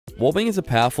Warping is a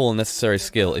powerful and necessary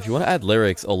skill if you want to add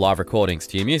lyrics or live recordings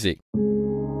to your music.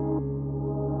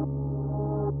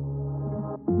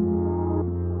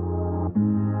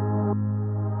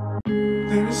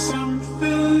 There's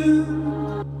something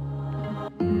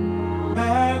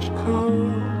magical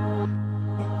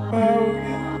about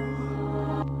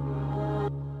you.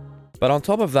 But on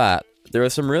top of that, there are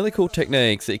some really cool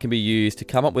techniques that can be used to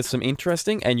come up with some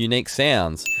interesting and unique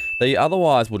sounds that you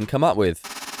otherwise wouldn't come up with.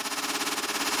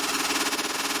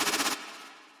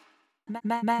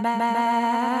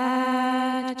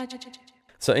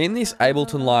 So in this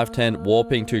Ableton Live 10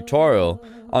 warping tutorial,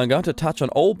 I'm going to touch on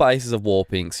all bases of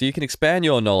warping so you can expand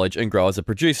your knowledge and grow as a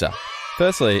producer.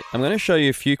 Firstly, I'm going to show you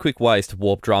a few quick ways to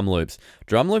warp drum loops.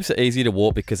 Drum loops are easy to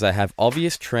warp because they have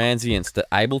obvious transients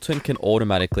that Ableton can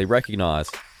automatically recognize.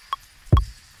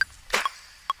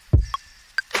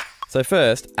 So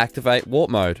first, activate warp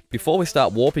mode. Before we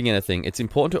start warping anything, it's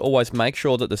important to always make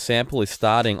sure that the sample is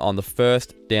starting on the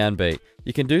first downbeat.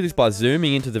 You can do this by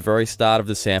zooming into the very start of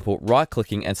the sample,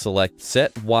 right-clicking and select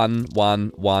Set 1,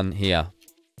 1, 1 here.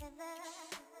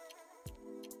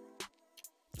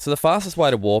 So the fastest way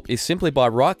to warp is simply by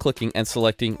right-clicking and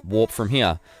selecting Warp from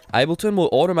here. Ableton will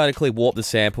automatically warp the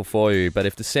sample for you, but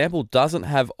if the sample doesn't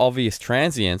have obvious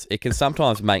transients, it can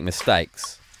sometimes make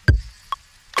mistakes.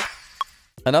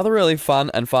 Another really fun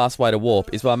and fast way to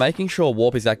warp is by making sure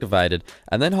warp is activated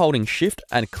and then holding shift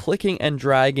and clicking and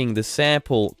dragging the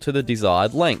sample to the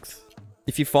desired length.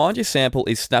 If you find your sample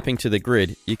is snapping to the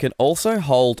grid, you can also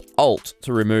hold Alt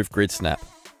to remove grid snap.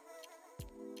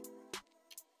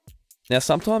 Now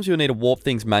sometimes you'll need to warp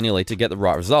things manually to get the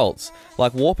right results,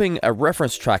 like warping a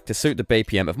reference track to suit the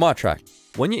BPM of my track.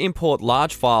 When you import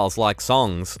large files like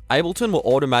songs, Ableton will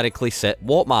automatically set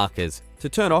warp markers. To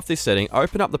turn off this setting,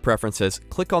 open up the preferences,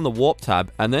 click on the warp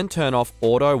tab, and then turn off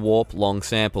auto warp long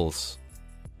samples.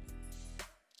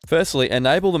 Firstly,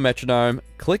 enable the metronome,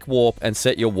 click warp and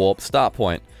set your warp start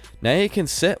point. Now you can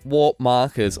set warp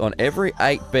markers on every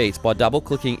 8 beats by double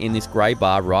clicking in this grey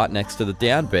bar right next to the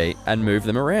downbeat and move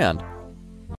them around.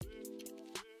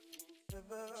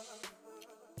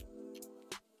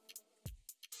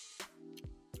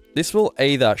 This will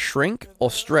either shrink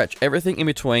or stretch everything in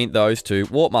between those two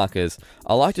warp markers.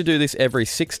 I like to do this every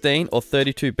 16 or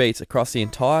 32 beats across the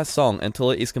entire song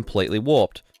until it is completely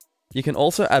warped. You can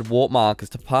also add warp markers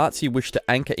to parts you wish to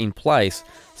anchor in place,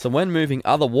 so when moving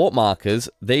other warp markers,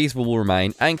 these will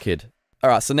remain anchored.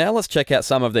 Alright, so now let's check out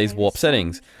some of these warp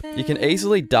settings. You can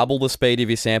easily double the speed of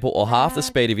your sample or half the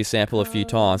speed of your sample a few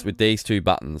times with these two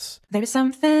buttons. There is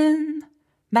something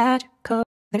magical.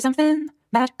 There's something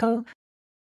magical.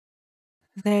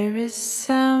 There is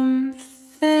something.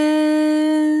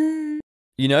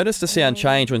 You notice the sound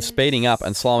change when speeding up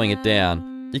and slowing it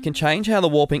down. You can change how the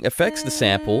warping affects the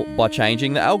sample by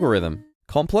changing the algorithm.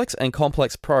 Complex and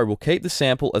Complex Pro will keep the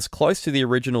sample as close to the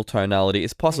original tonality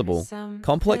as possible.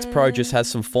 Complex Pro just has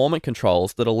some formant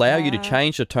controls that allow you to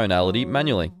change the tonality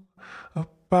manually.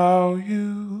 About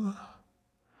you.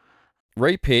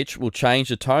 Repitch will change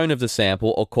the tone of the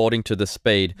sample according to the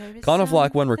speed, kind of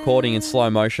like when recording in slow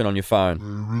motion on your phone.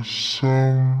 There is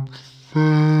something.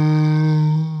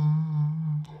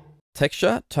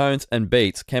 Texture, tones, and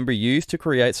beats can be used to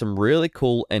create some really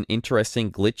cool and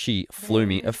interesting glitchy,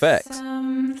 flumey effects.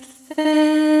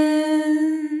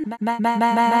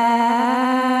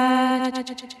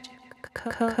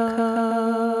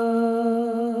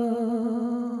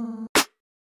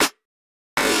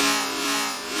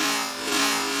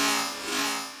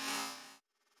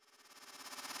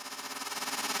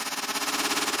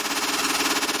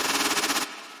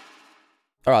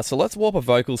 Alright, so let's warp a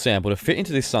vocal sample to fit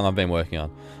into this song I've been working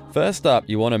on. First up,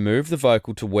 you want to move the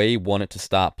vocal to where you want it to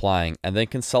start playing, and then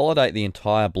consolidate the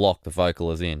entire block the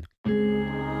vocal is in.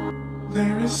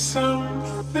 There is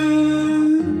something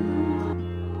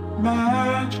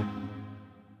magic.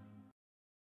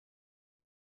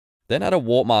 Then add a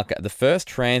warp marker at the first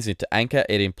transient to anchor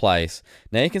it in place.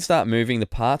 Now you can start moving the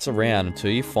parts around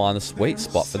until you find the sweet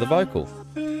spot for the vocal.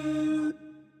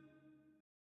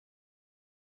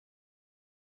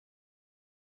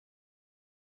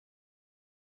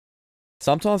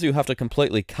 Sometimes you have to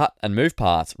completely cut and move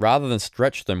parts rather than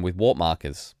stretch them with warp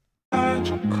markers.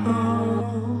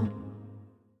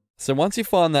 So once you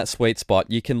find that sweet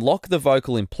spot, you can lock the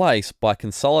vocal in place by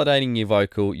consolidating your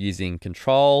vocal using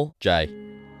Ctrl J.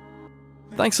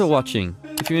 Thanks for watching.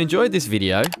 If you enjoyed this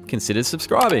video, consider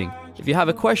subscribing. If you have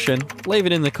a question, leave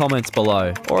it in the comments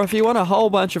below. Or if you want a whole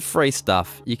bunch of free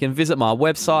stuff, you can visit my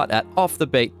website at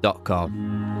offthebeat.com.